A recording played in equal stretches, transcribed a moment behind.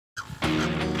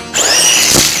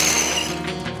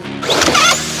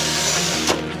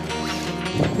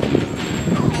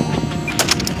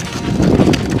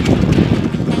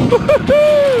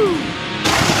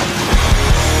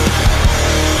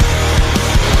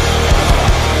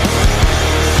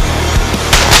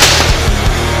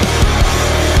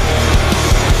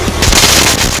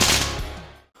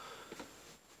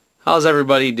How's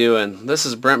everybody doing? This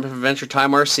is Brent from Adventure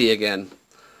Time RC again.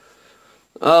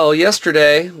 Oh,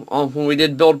 yesterday when we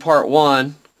did build part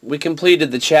 1, we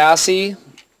completed the chassis,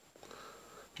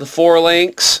 the 4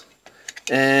 links,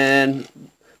 and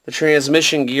the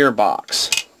transmission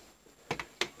gearbox.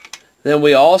 Then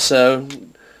we also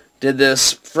did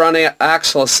this front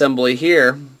axle assembly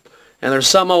here, and there's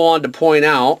something I wanted to point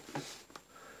out.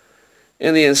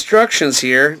 In the instructions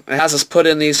here, it has us put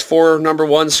in these 4 number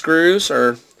 1 screws,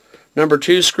 or number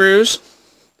 2 screws,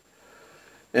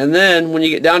 and then when you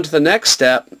get down to the next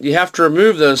step, you have to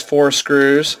remove those 4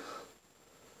 screws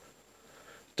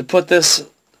to put this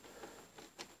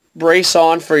brace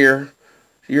on for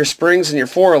your springs and your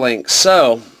 4 links.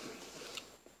 So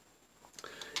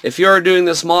if you're doing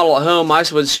this model at home, I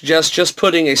would suggest just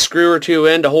putting a screw or 2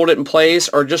 in to hold it in place,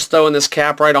 or just throwing this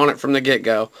cap right on it from the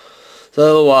get-go.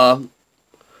 So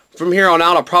from here on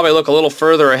out, I'll probably look a little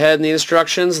further ahead in the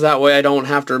instructions. That way I don't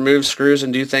have to remove screws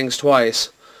and do things twice.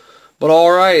 But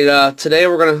alright, today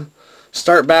we're going to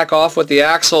start back off with the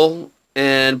axle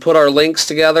and put our links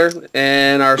together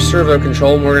and our servo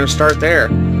control, and we're going to start there.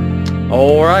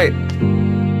 Alright.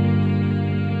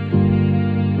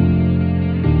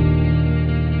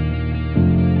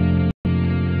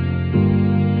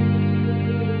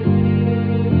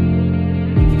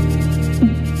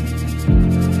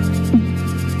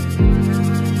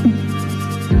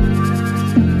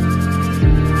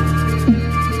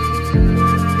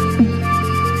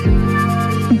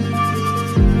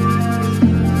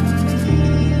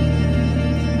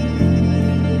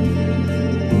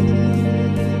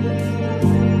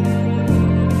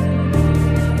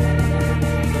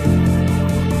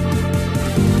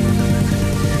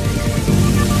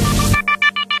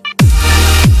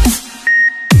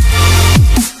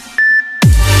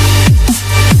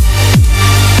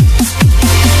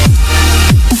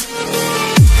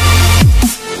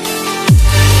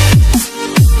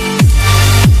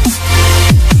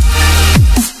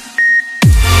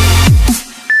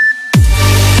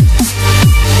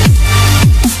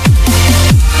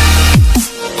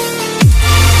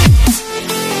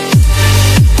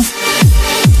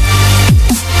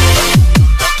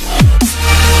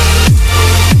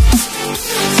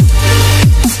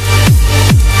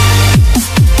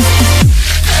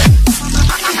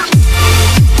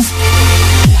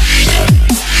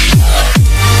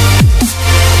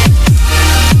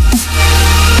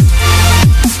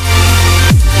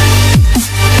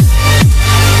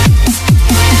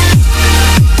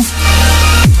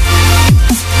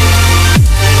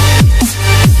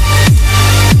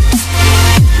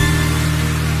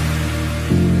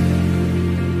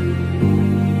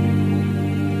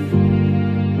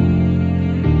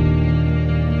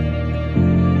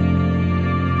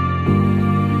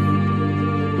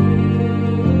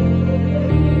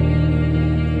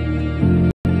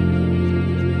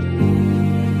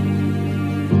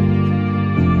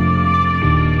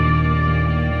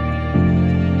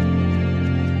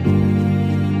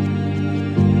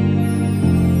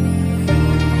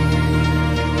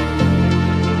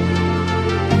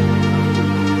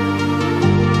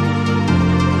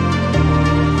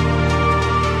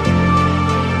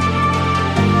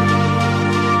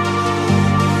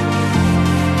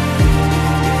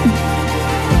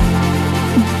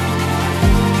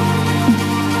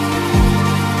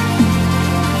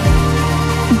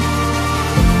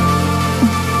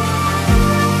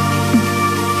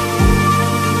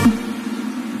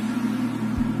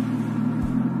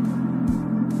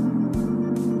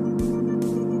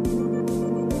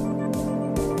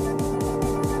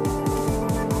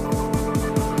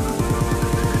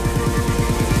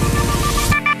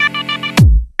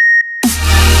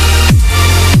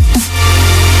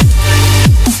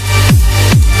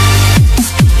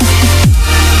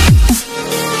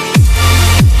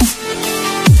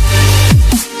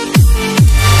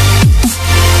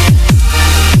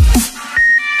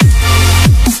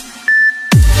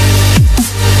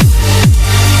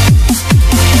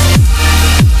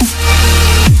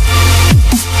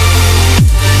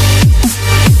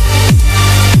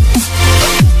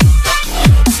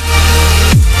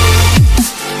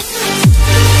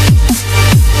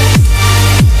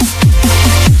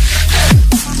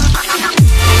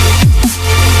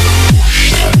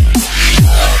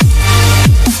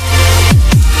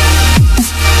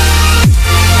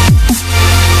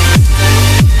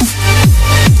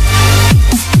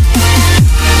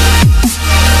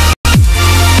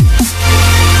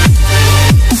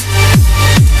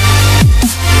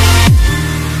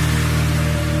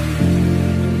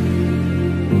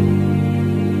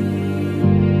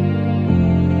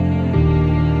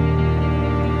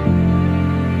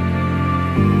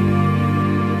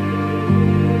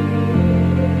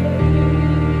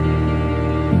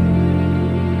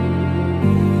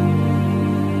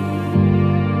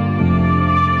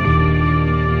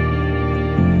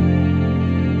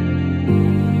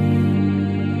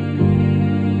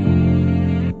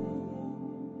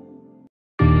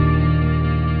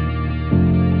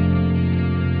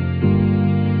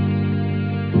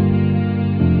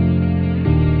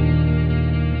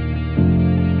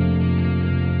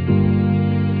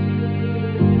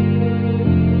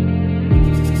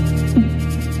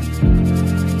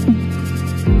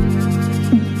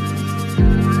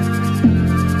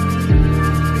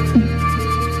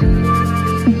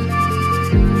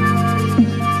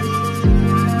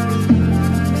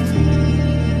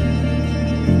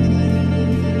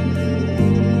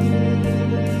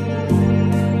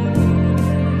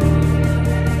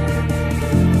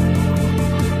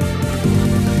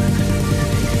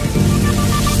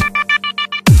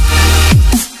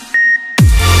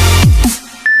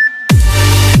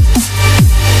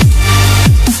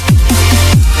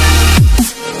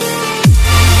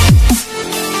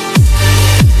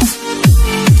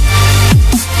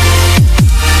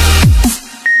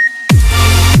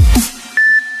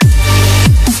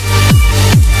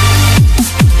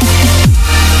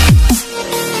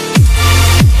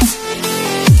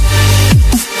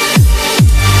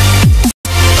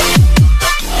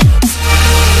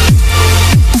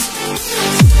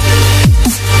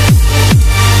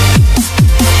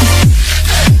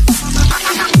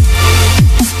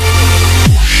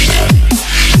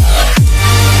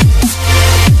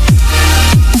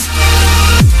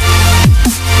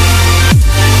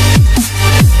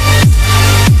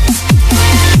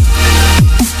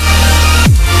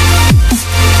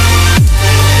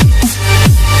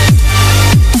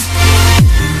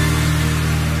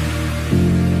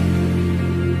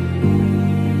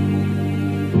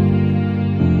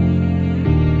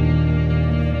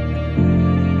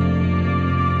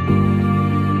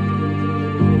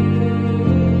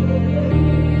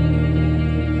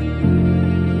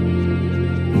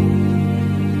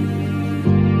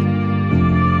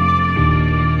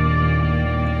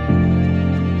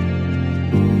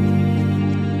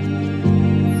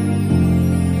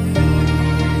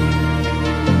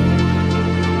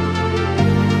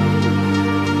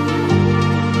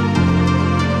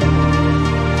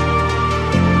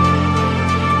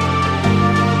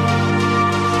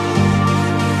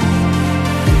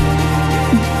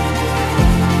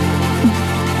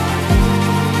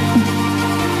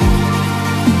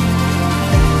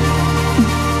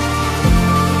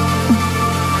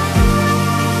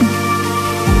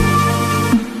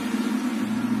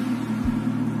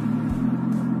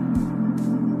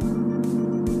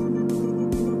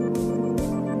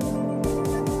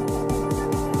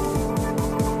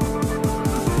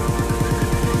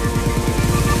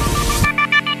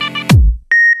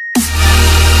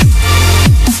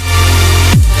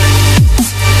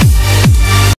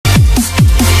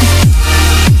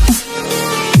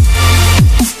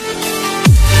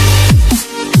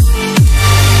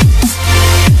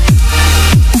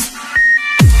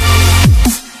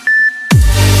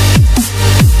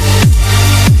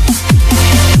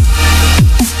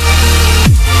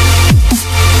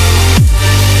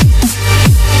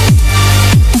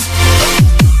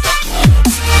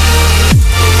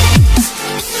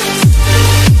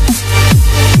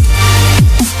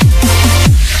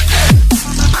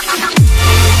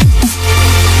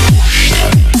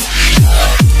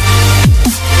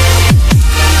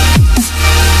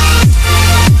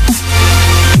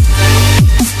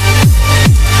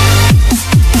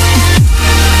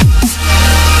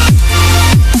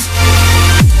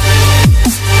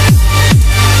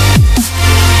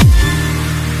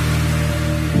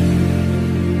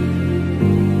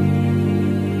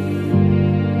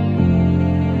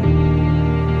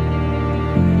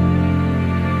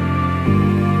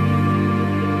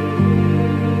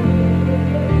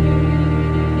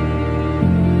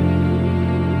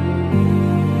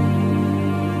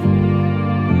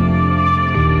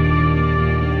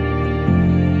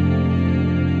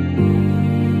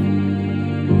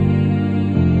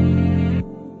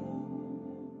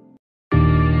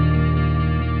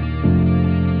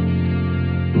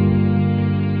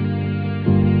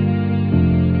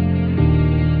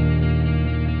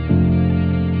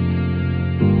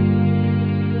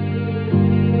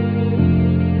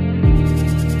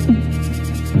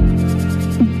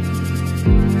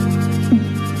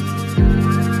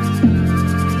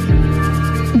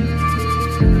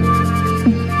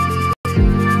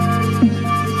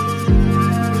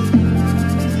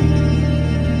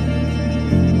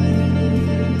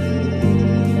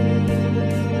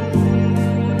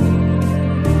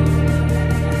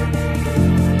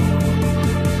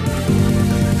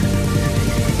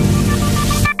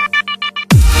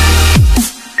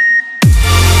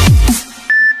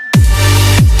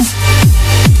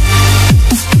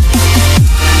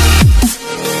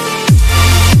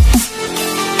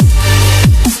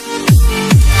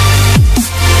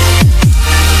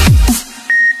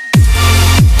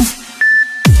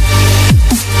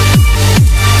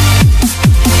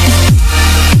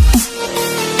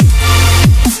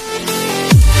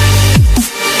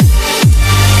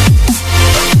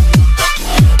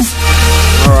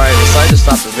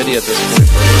 see at this point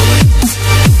for a moment.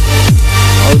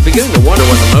 I was beginning to wonder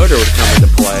when the motor would come into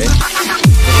play.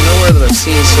 There's nowhere that I've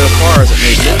seen so far as it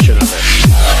made mention of it.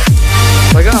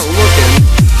 So I got looking,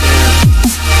 and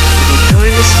you can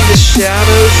kind of see the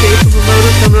shadow shape of the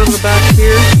motor coming out of the back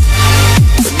here,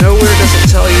 but nowhere does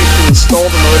it tell you to install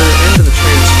the motor into the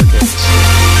transfer case.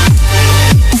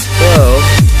 So,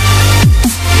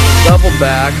 double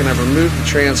back, and I've removed the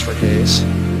transfer case.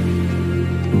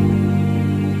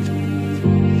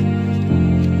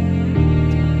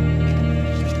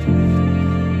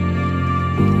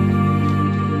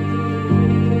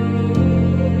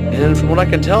 And from what I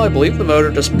can tell, I believe the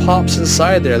motor just pops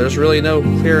inside there. There's really no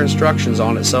clear instructions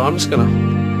on it, so I'm just going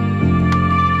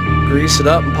to grease it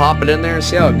up and pop it in there and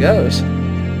see how it goes.